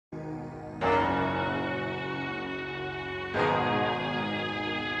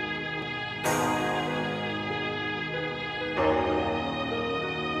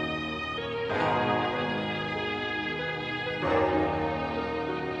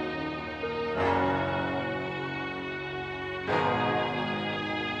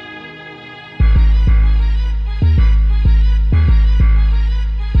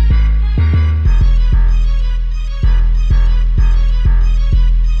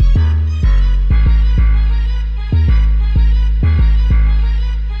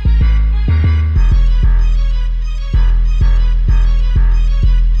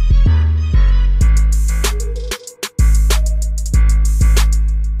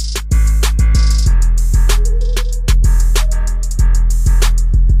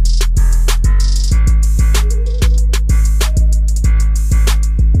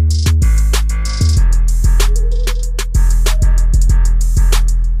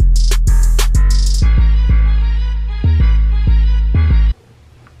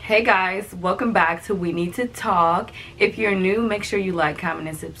Hey guys, welcome back to We Need to Talk. If you're new, make sure you like, comment,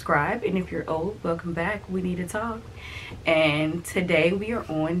 and subscribe. And if you're old, welcome back. We Need to Talk. And today we are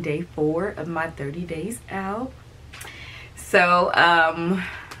on day 4 of my 30 days out. So,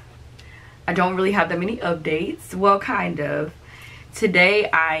 I don't really have that many updates. Well, kind of. Today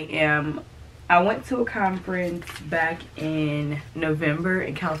I went to a conference back in November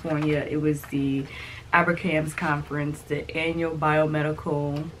in California. It was the ABRCAMS conference, the annual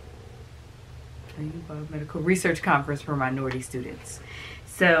biomedical research conference for minority students.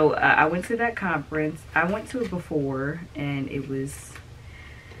 So I went to that conference. I went to it before, and it was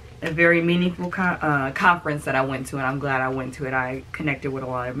a very meaningful conference that I went to, and I'm glad I went to it. I connected with a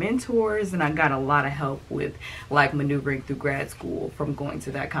lot of mentors, and I got a lot of help with like maneuvering through grad school from going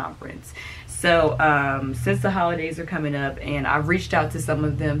to that conference. So since the holidays are coming up, and I've reached out to some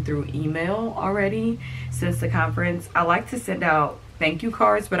of them through email already since the conference, I like to send out thank you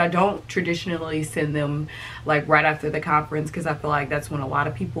cards, but I don't traditionally send them like right after the conference, because I feel like that's when a lot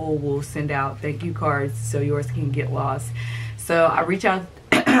of people will send out thank you cards, so yours can get lost. So I reach out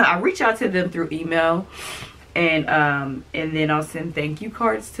to them through email, and then I'll send thank you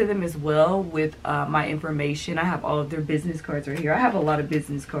cards to them as well with my information. I have all of their business cards right here. I have a lot of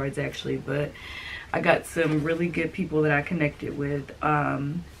business cards actually, but I got some really good people that I connected with,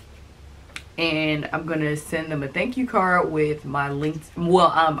 and I'm gonna send them a thank you card with my links.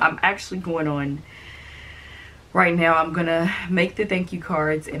 Well, I'm actually going on right now. I'm gonna make the thank you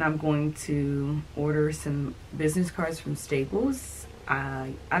cards, and I'm going to order some business cards from Staples.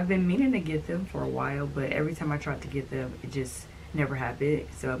 I've been meaning to get them for a while, but every time I tried to get them, it just never happened.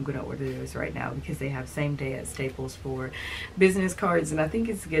 So I'm gonna order those right now because they have same day at Staples for business cards, and I think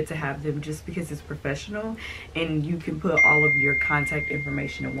it's good to have them just because it's professional and you can put all of your contact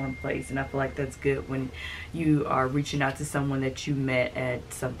information in one place. And I feel like that's good when you are reaching out to someone that you met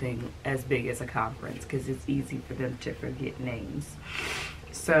at something as big as a conference, because it's easy for them to forget names.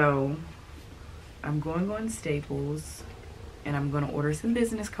 So I'm going on Staples, and I'm going to order some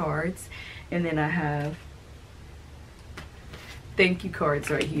business cards, and then I have thank you cards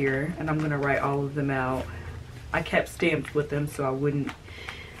right here, and I'm going to write all of them out. I kept stamped with them so I wouldn't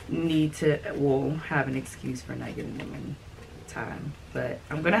need to, well, have an excuse for not getting them in time. But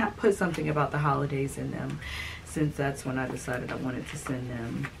I'm going to put something about the holidays in them, since that's when I decided I wanted to send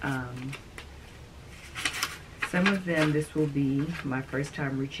them. Some of them, this will be my first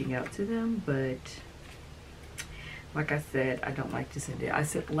time reaching out to them, but like I said, I don't like to send it. I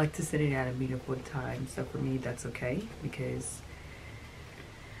like to send it at a meaningful time. So for me, that's okay, because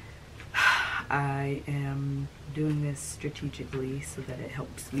I am doing this strategically so that it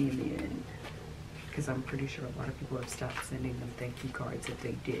helps me in the end. Because I'm pretty sure a lot of people have stopped sending them thank you cards if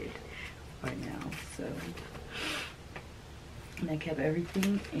they did by now. So, and I kept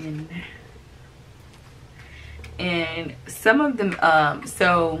everything in. And some of them,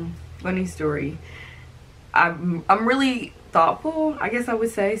 so funny story. I'm really thoughtful, I guess I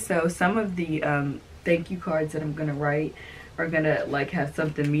would say. So some of the thank you cards that I'm gonna write are gonna like have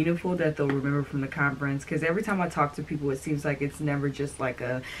something meaningful that they'll remember from the conference, because every time I talk to people, it seems like it's never just like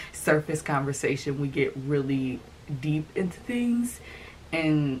a surface conversation. We get really deep into things,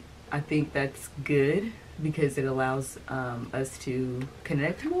 and I think that's good because it allows us to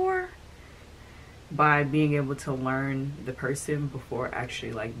connect more by being able to learn the person before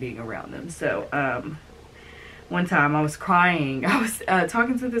actually like being around them. So one time I was crying. I was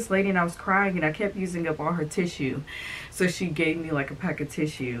talking to this lady, and I was crying, and I kept using up all her tissue. So she gave me like a pack of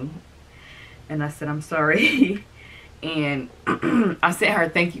tissue, and I said, I'm sorry. And I sent her a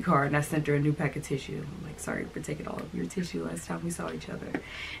thank you card, and I sent her a new pack of tissue. I'm like, sorry for taking all of your tissue last time we saw each other.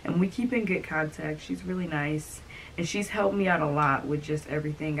 And we keep in good contact. She's really nice, and she's helped me out a lot with just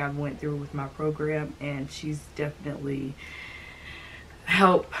everything I went through with my program, and she's definitely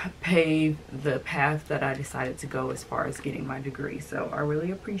help pave the path that I decided to go as far as getting my degree. So I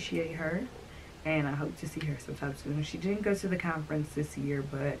really appreciate her, and I hope to see her sometime soon. She didn't go to the conference this year,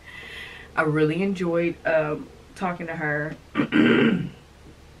 but I really enjoyed talking to her.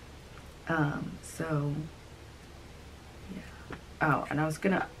 So yeah. Oh, and I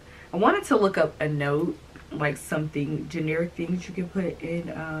wanted to look up a note, like something generic things you can put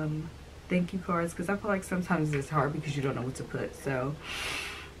in thank you cards, because I feel like sometimes it's hard because you don't know what to put. So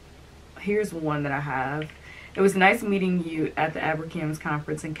here's one that I have. It was nice meeting you at the ABRCAMS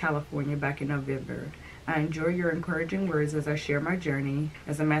conference in California back in November. I enjoy your encouraging words as I share my journey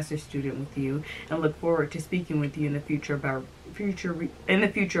as a master's student with you, and look forward to speaking with you in the future about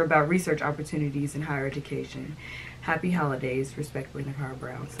research opportunities in higher education. Happy holidays, respectfully, Nakara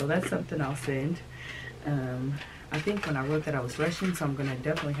Brown. So that's something I'll send. I think when I wrote that I was rushing, so I'm gonna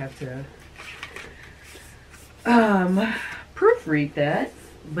definitely have to proofread that.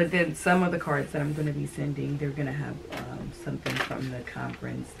 But then some of the cards that I'm going to be sending, they're going to have something from the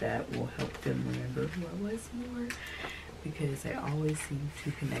conference that will help them remember who I was more, because I always seem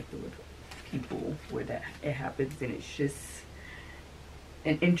to connect with people where that it happens, and it's just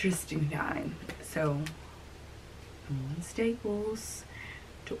an interesting time. So I'm on Staples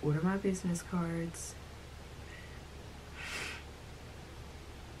to order my business cards.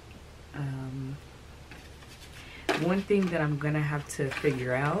 One thing that I'm gonna have to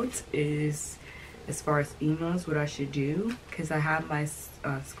figure out is, as far as emails, what I should do, because I have my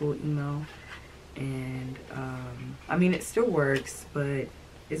school email, and I mean, it still works, but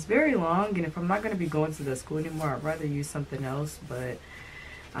it's very long, and if I'm not gonna be going to the school anymore, I'd rather use something else, but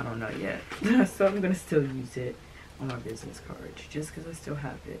I don't know yet. So I'm gonna still use it on my business card just because I still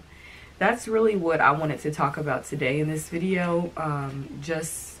have it. That's really what I wanted to talk about today in this video.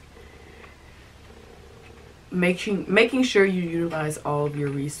 Just making sure you utilize all of your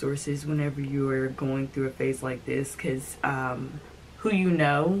resources whenever you are going through a phase like this, because who you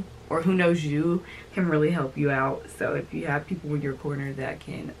know or who knows you can really help you out. So if you have people in your corner that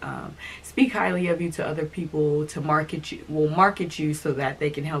can speak highly of you to other people, to market you so that they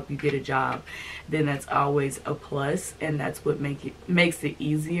can help you get a job, then that's always a plus, and that's what makes it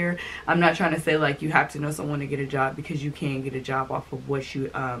easier. I'm not trying to say like you have to know someone to get a job, because you can get a job off of what you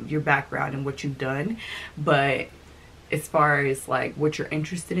your background and what you've done, but as far as like what you're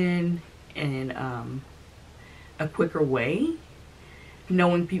interested in and a quicker way,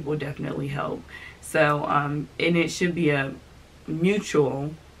 knowing people definitely help. So and it should be a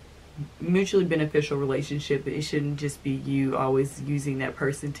mutually beneficial relationship. It shouldn't just be you always using that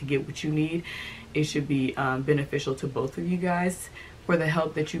person to get what you need. It should be beneficial to both of you guys for the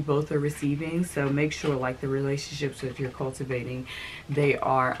help that you both are receiving. So make sure like the relationships that you're cultivating, they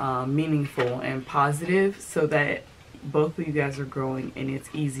are meaningful and positive, so that both of you guys are growing and it's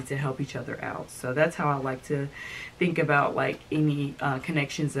easy to help each other out. So that's how I like to think about like any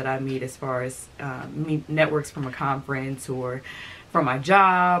connections that I meet, as far as networks from a conference or from my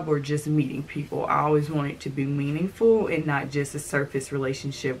job or just meeting people. I always want it to be meaningful and not just a surface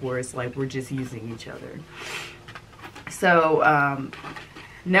relationship where it's like we're just using each other. So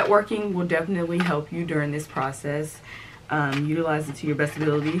networking will definitely help you during this process. Utilize it to your best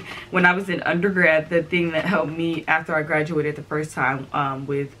ability. When I was in undergrad, the thing that helped me after I graduated the first time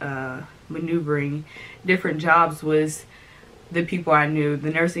with maneuvering different jobs was the people I knew. The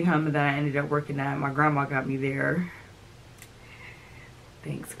nursing home that I ended up working at, my grandma got me there.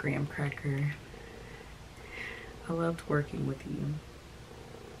 Thanks, Graham Cracker. I loved working with you.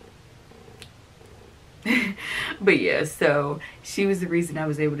 But yeah, so she was the reason I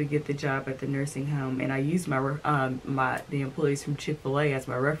was able to get the job at the nursing home, and I used the employees from Chick-fil-A as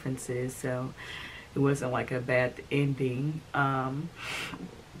my references, so it wasn't like a bad ending.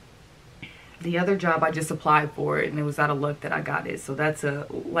 The other job I just applied for it, and it was out of luck that I got it. So that's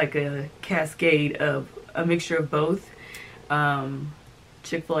like a cascade of a mixture of both.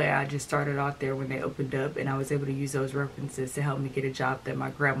 Chick-fil-A, I just started out there when they opened up, and I was able to use those references to help me get a job that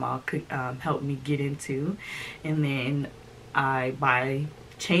my grandma could help me get into. And then I, by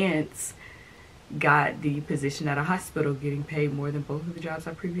chance, got the position at a hospital, getting paid more than both of the jobs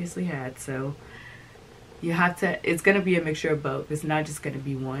I previously had. So you have to, it's going to be a mixture of both. It's not just going to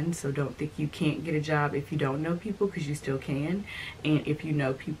be one. So don't think you can't get a job if you don't know people, because you still can. And if you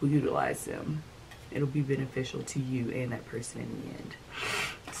know people, utilize them. It'll be beneficial to you and that person in the end.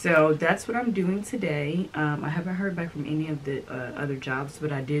 So that's what I'm doing today. I haven't heard back from any of the other jobs, but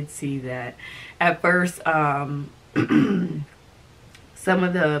I did see that at first some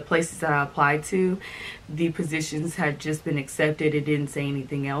of the places that I applied to, the positions had just been accepted. It didn't say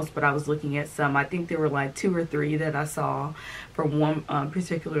anything else, but I was looking at some. I think there were like 2 or 3 that I saw from one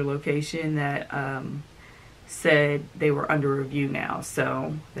particular location that said they were under review now.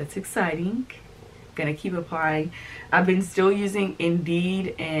 So that's exciting. Gonna keep applying. I've been still using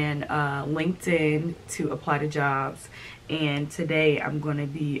Indeed and LinkedIn to apply to jobs, and today I'm going to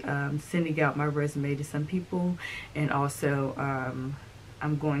be sending out my resume to some people, and also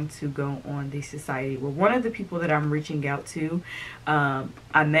I'm going to go on the society. Well, one of the people that I'm reaching out to,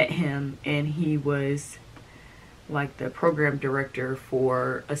 I met him, and he was like the program director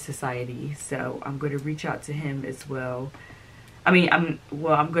for a society, so I'm going to reach out to him as well. I mean, I'm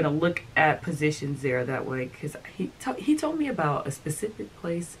going to look at positions there that way, because he told me about a specific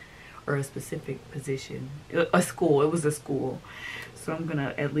place or a specific position, a school. It was a school. So I'm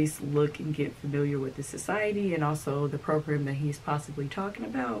gonna at least look and get familiar with the society and also the program that he's possibly talking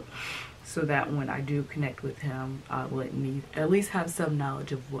about, so that when I do connect with him, I will at least have some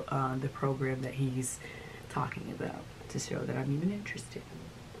knowledge of the program that he's talking about, to show that I'm even interested.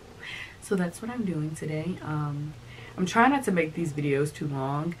 So that's what I'm doing today. I'm trying not to make these videos too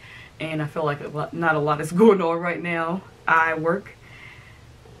long, and I feel like not a lot is going on right now. I work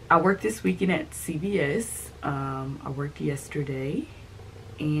this weekend at CVS. I worked yesterday,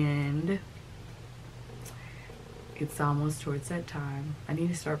 and it's almost towards that time. I need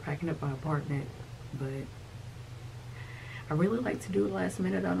to start packing up my apartment, but I really like to do it last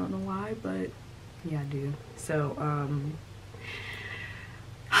minute. I don't know why, but yeah, I do. So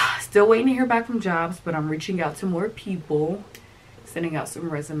still waiting to hear back from jobs, but I'm reaching out to more people, sending out some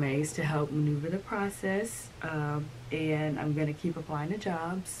resumes to help maneuver the process, and I'm gonna keep applying to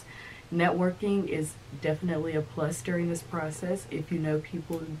jobs. Networking is definitely a plus during this process. If you know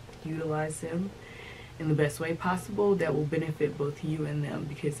people, utilize them in the best way possible. That will benefit both you and them,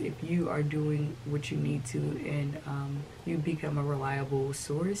 because if you are doing what you need to and you become a reliable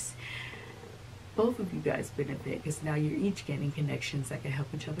source, both of you guys benefit, because now you're each getting connections that can help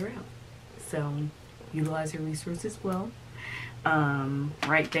each other out. So utilize your resources well.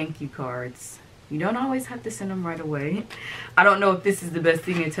 Write thank you cards. You don't always have to send them right away. I don't know if this is the best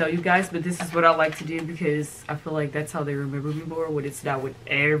thing to tell you guys, but this is what I like to do, because I feel like that's how they remember me more, when it's not with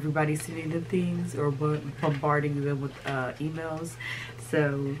everybody sending them things or bombarding them with emails.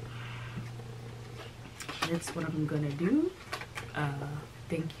 So that's what I'm gonna do.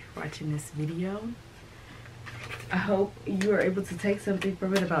 Thank you for watching this video. I hope you are able to take something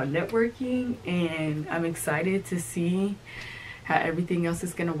from it about networking, and I'm excited to see how everything else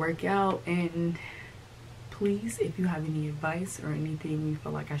is going to work out. And please, if you have any advice or anything you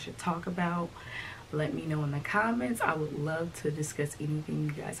feel like I should talk about, let me know in the comments. I would love to discuss anything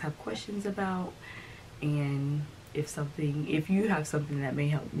you guys have questions about, and if you have something that may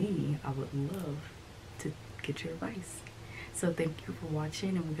help me, I would love to get your advice. So thank you for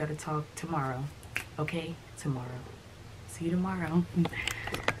watching, and we got to talk tomorrow. Okay? Tomorrow. See you tomorrow.